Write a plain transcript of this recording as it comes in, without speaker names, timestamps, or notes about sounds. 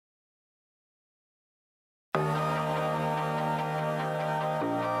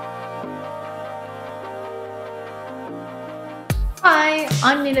Hi,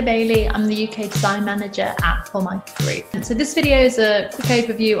 I'm Nina Bailey. I'm the UK Design Manager at Formica Group. So this video is a quick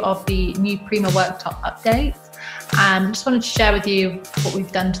overview of the new Prima Worktop update. Just wanted to share with you what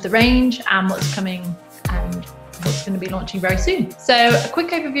we've done to the range and what's coming and what's going to be launching very soon. So a quick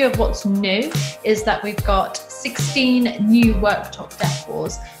overview of what's new is that we've got 16 new worktop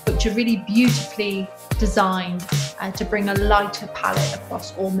decors, which are really beautifully designed to bring a lighter palette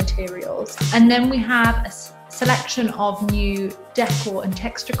across all materials. And then we have a selection of new decor and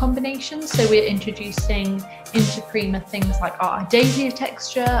texture combinations. So we're introducing into Prima things like our daisy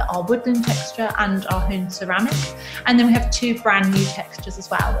texture, our woodland texture, and our honed ceramic. And then we have two brand new textures as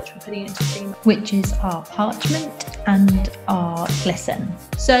well, which we're putting into Prima, which is our parchment and our glisten.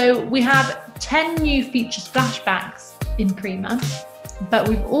 So we have 10 new feature splashbacks in Prima, but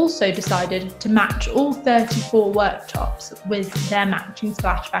we've also decided to match all 34 worktops with their matching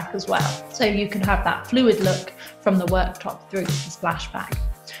splashback as well. So you can have that fluid look from the worktop through to the splashback.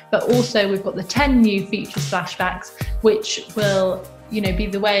 But also we've got the 10 new feature splashbacks, which will, be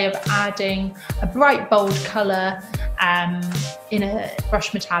the way of adding a bright, bold colour in a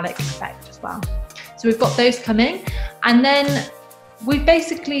brush metallic effect as well. So we've got those coming. And then we've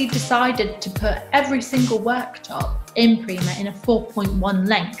basically decided to put every single worktop in Prima in a 4.1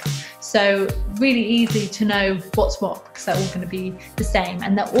 length. So really easy to know what's what, because they're all going to be the same,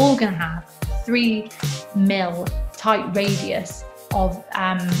 and they're all going to have 3mm tight radius of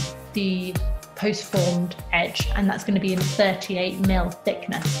the post-formed edge, and that's going to be in 38mm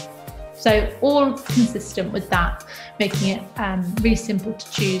thickness. So all consistent with that, making it really simple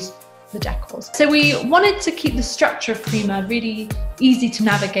to choose the decors. So we wanted to keep the structure of Prima really easy to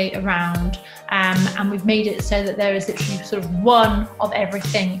navigate around, and we've made it so that there is literally sort of one of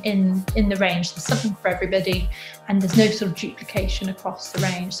everything in the range. There's something for everybody, and there's no sort of duplication across the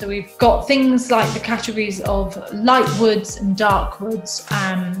range. So we've got things like the categories of light woods and dark woods,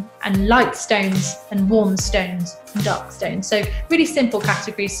 and light stones and warm stones and dark stones. So really simple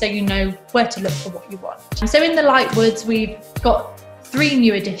categories, so you know where to look for what you want. So in the light woods, we've got 3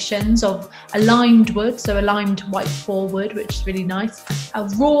 new additions of a limed wood, so a limed white fir wood, which is really nice, a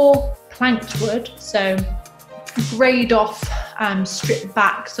raw planked wood, so greyed off, stripped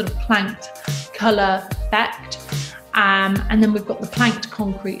back sort of planked colour effect, and then we've got the planked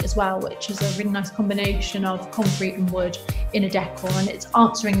concrete as well, which is a really nice combination of concrete and wood in a decor, and it's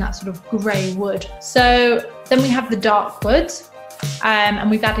answering that sort of grey wood. So then we have the dark woods, and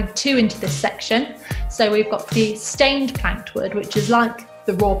we've added 2 into this section. So we've got the stained planked wood, which is like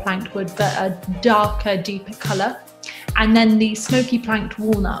the raw planked wood, but a darker, deeper colour. And then the smoky planked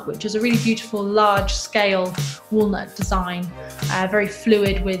walnut, which is a really beautiful, large scale walnut design, very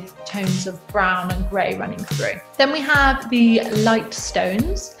fluid with tones of brown and grey running through. Then we have the light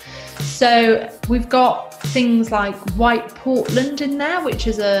stones. So we've got things like white Portland in there, which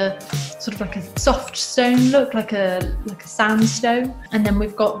is a sort of like a soft stone look, like a sandstone. And then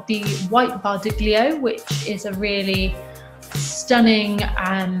we've got the white Bardiglio, which is a really stunning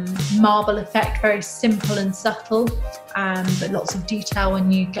marble effect, very simple and subtle, but lots of detail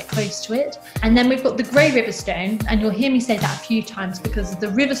when you get close to it. And then we've got the grey Riverstone, and you'll hear me say that a few times because the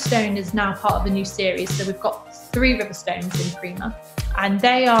Riverstone is now part of the new series. So we've got 3 Riverstones in Prima, and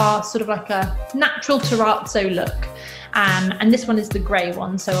they are sort of like a natural terrazzo look. And this one is the grey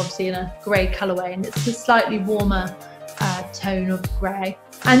one, so obviously in a grey colourway, and it's a slightly warmer tone of grey.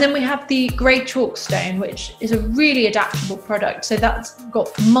 And then we have the grey chalk stone, which is a really adaptable product. So that's got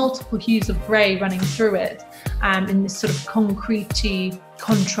multiple hues of grey running through it, in this sort of concretey,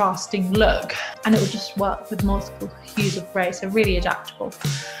 contrasting look. And it will just work with multiple hues of grey, so really adaptable.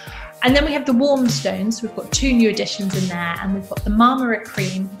 And then we have the warm stones. We've got 2 new additions in there, and we've got the Marmorate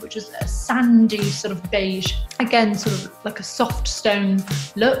Cream, which is a sandy sort of beige, again, sort of like a soft stone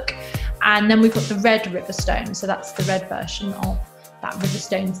look. And then we've got the red Riverstone. So that's the red version of that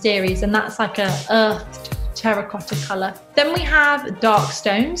Riverstone series, and that's like a earthed terracotta colour. Then we have dark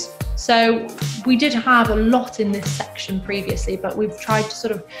stones. So we did have a lot in this section previously, but we've tried to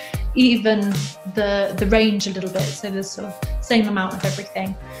sort of even the range a little bit, so there's sort of same amount of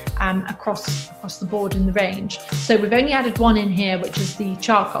everything across the board in the range. So we've only added 1 in here, which is the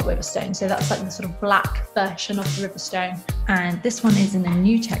charcoal Riverstone, so that's like the sort of black version of the Riverstone. And this one is in a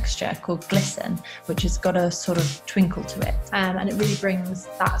new texture called Glisten, which has got a sort of twinkle to it, and it really brings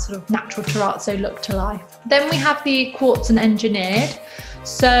that sort of natural terrazzo look to life. Then we have the Quartz and Engineered.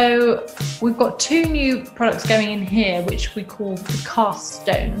 So we've got 2 new products going in here, which we call the cast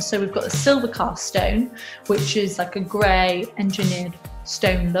stone. So we've got the silver cast stone, which is like a grey engineered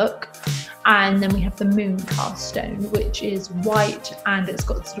stone look. And then we have the moon cast stone, which is white and it's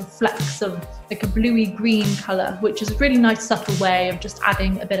got sort of flecks of like a bluey green colour, which is a really nice subtle way of just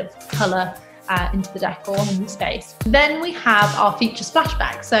adding a bit of colour into the decor in the space. Then we have our feature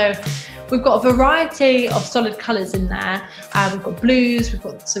splashback. So we've got a variety of solid colours in there. We've got blues, we've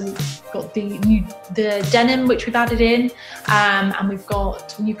got the denim, which we've added in, and we've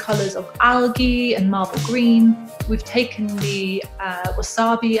got new colours of algae and marble green. We've taken the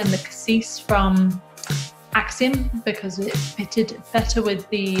wasabi and the cassis from Axiom because it fitted better with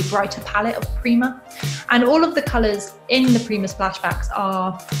the brighter palette of Prima. And all of the colours in the Prima splashbacks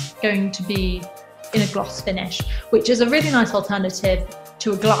are going to be in a gloss finish, which is a really nice alternative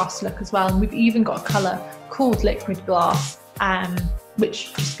to a glass look as well. And we've even got a colour called liquid glass,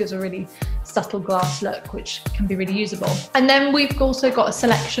 which just gives a really subtle glass look, which can be really usable. And then we've also got a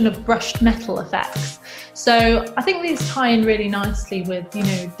selection of brushed metal effects. So I think these tie in really nicely with, you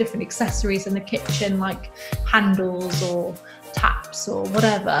know, different accessories in the kitchen, like handles or taps or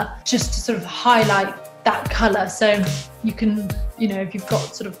whatever, just to sort of highlight that colour. So you can, you know, if you've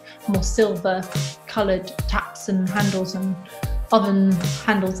got sort of more silver coloured taps and handles and oven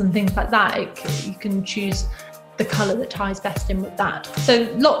handles and things like that, you can choose the colour that ties best in with that.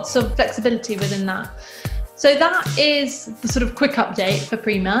 So lots of flexibility within that. So that is the sort of quick update for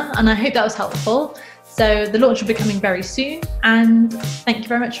Prima, and I hope that was helpful. So the launch will be coming very soon, and thank you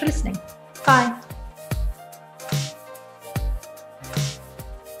very much for listening. Bye.